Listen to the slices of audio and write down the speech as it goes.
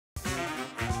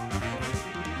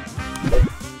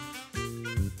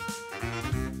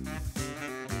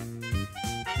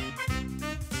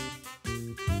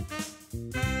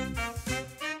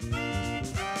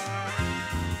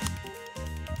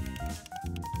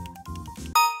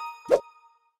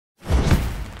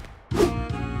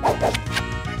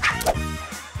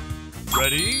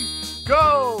Ready,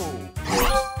 go!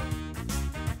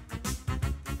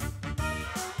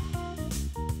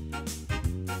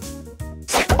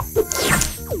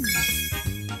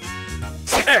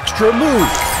 Extra move!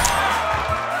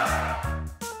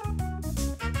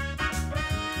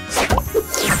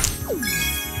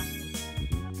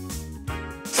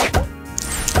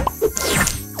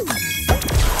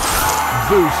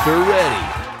 Booster ready!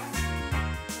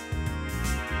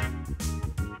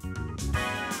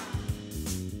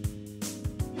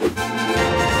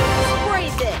 Spray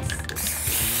this!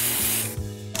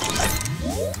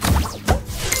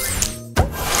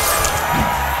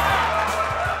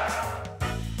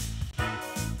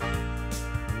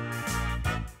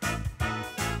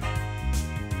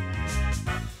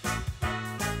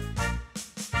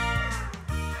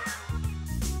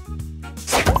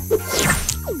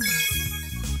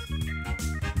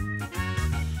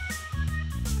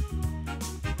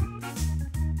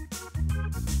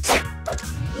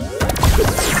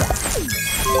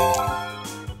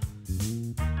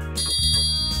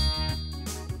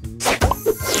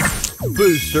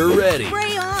 Booster ready!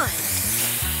 Spray on!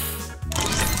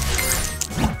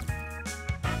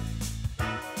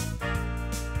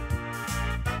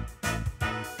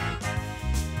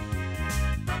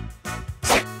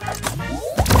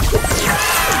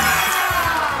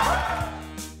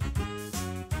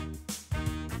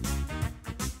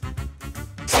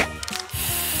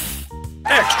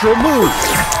 Extra move!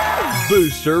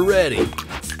 Booster ready!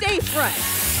 Stay fresh!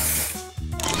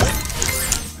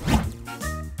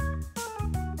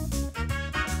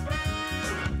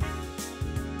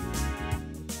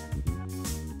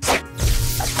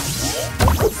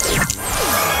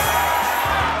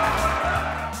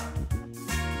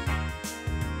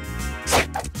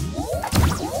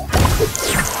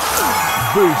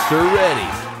 Booster ready!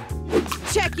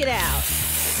 Check it out!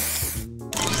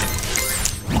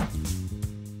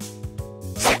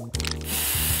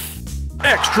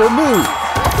 Extra move!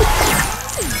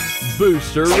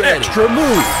 Booster ready! Extra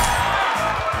move!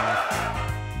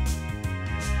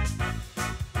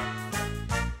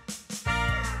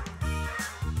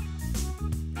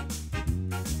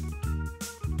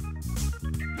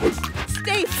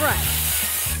 Stay fresh!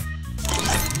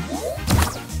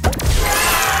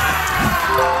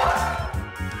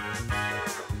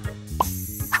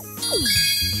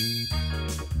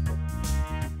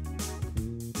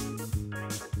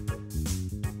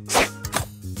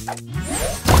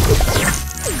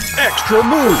 Extra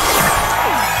move!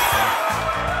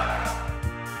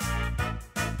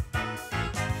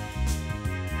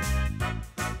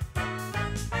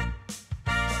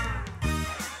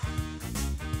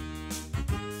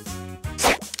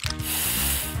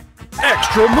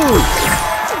 Extra move!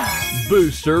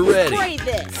 Booster ready! Spray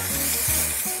this!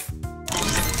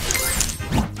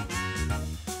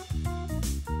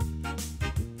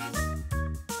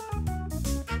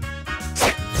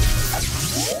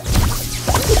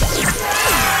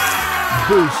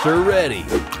 Booster ready!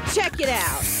 Check it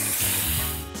out!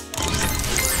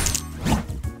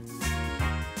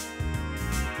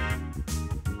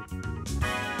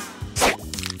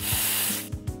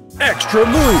 Extra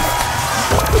move!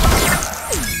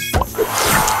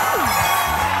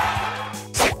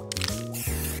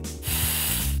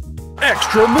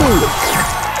 Extra move!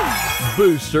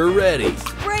 Booster ready!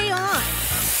 Spray on!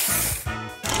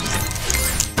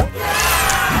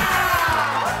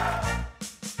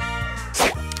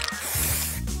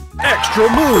 Extra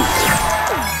move!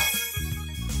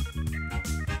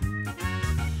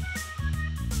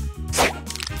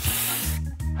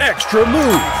 Extra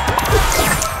move!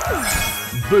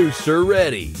 Booster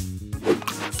ready!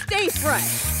 Stay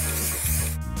fresh!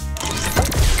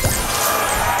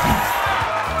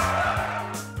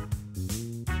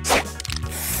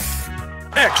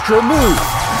 Extra move!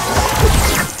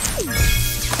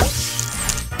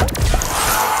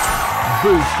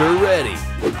 Booster ready!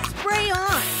 Spray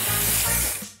on!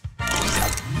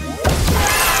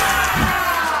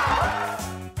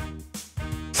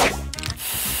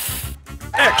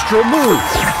 Extra move!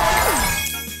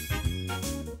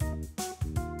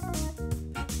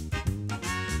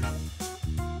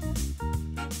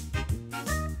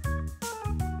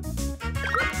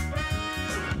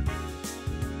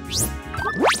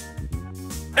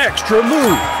 Extra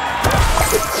move!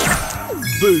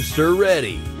 Booster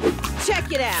ready!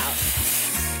 Check it out!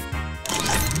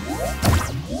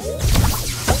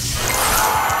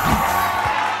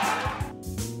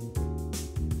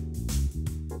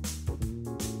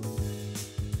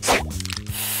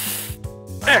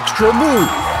 Extra move!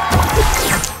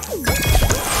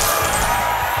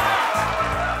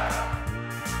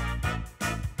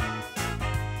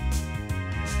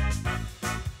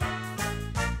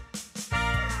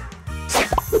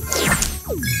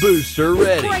 Booster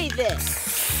ready. Spray this.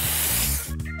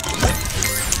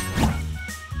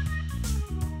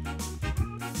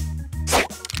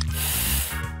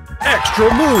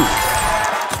 Extra move.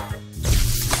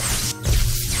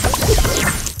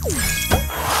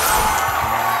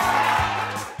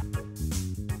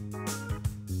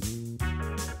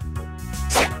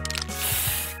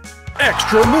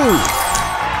 Extra move.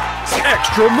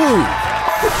 Extra move.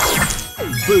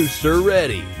 Booster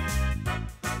ready.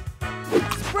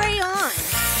 Spray on.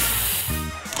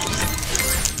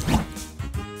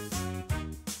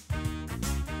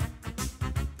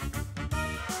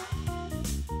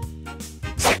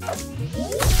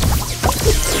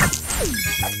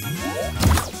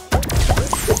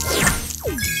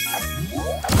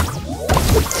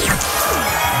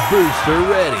 Booster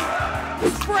ready.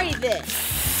 Spray this.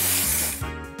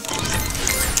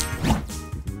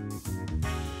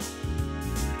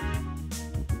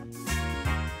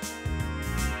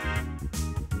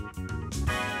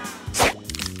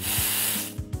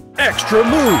 Extra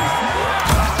move.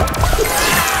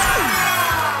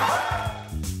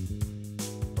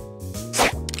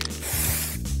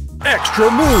 Extra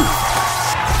move.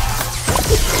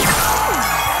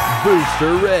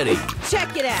 Booster ready.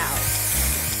 Check it out.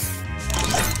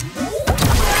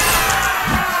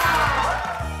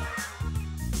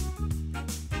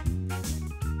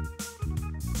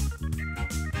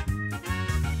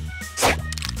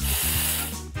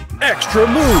 Extra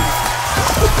move.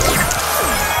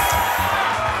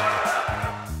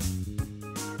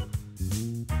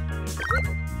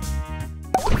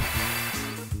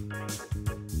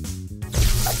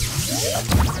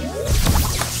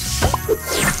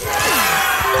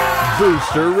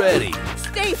 Booster ready.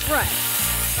 Stay fresh.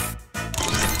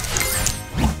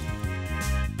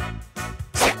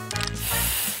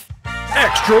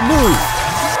 Extra move.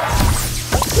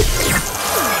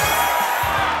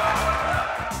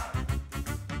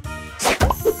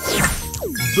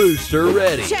 Booster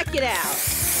ready. Check it out.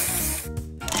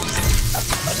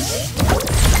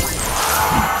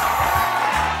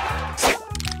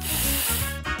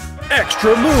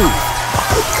 Extra move.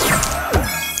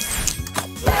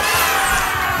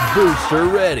 Booster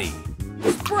ready.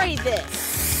 Spray this.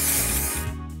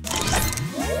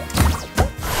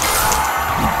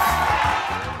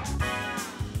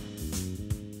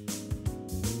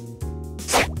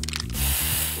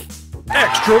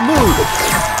 Extra move.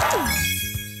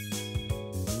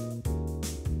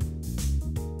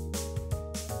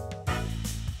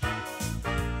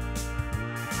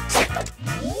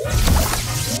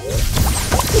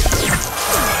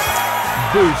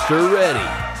 Booster ready.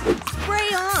 Spray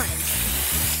on.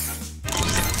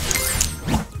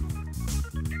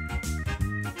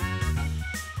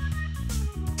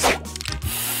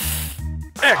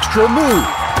 Extra move.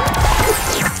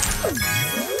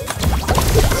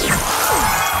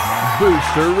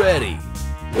 Booster ready.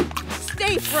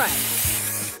 Stay fresh.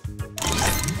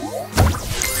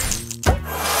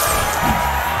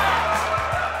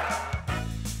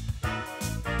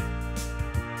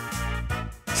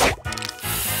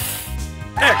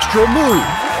 Extra move.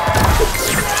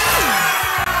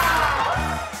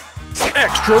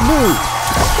 Extra move.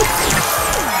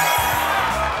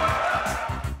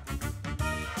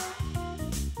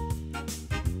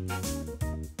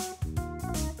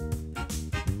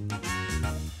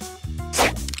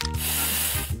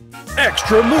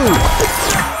 Extra move.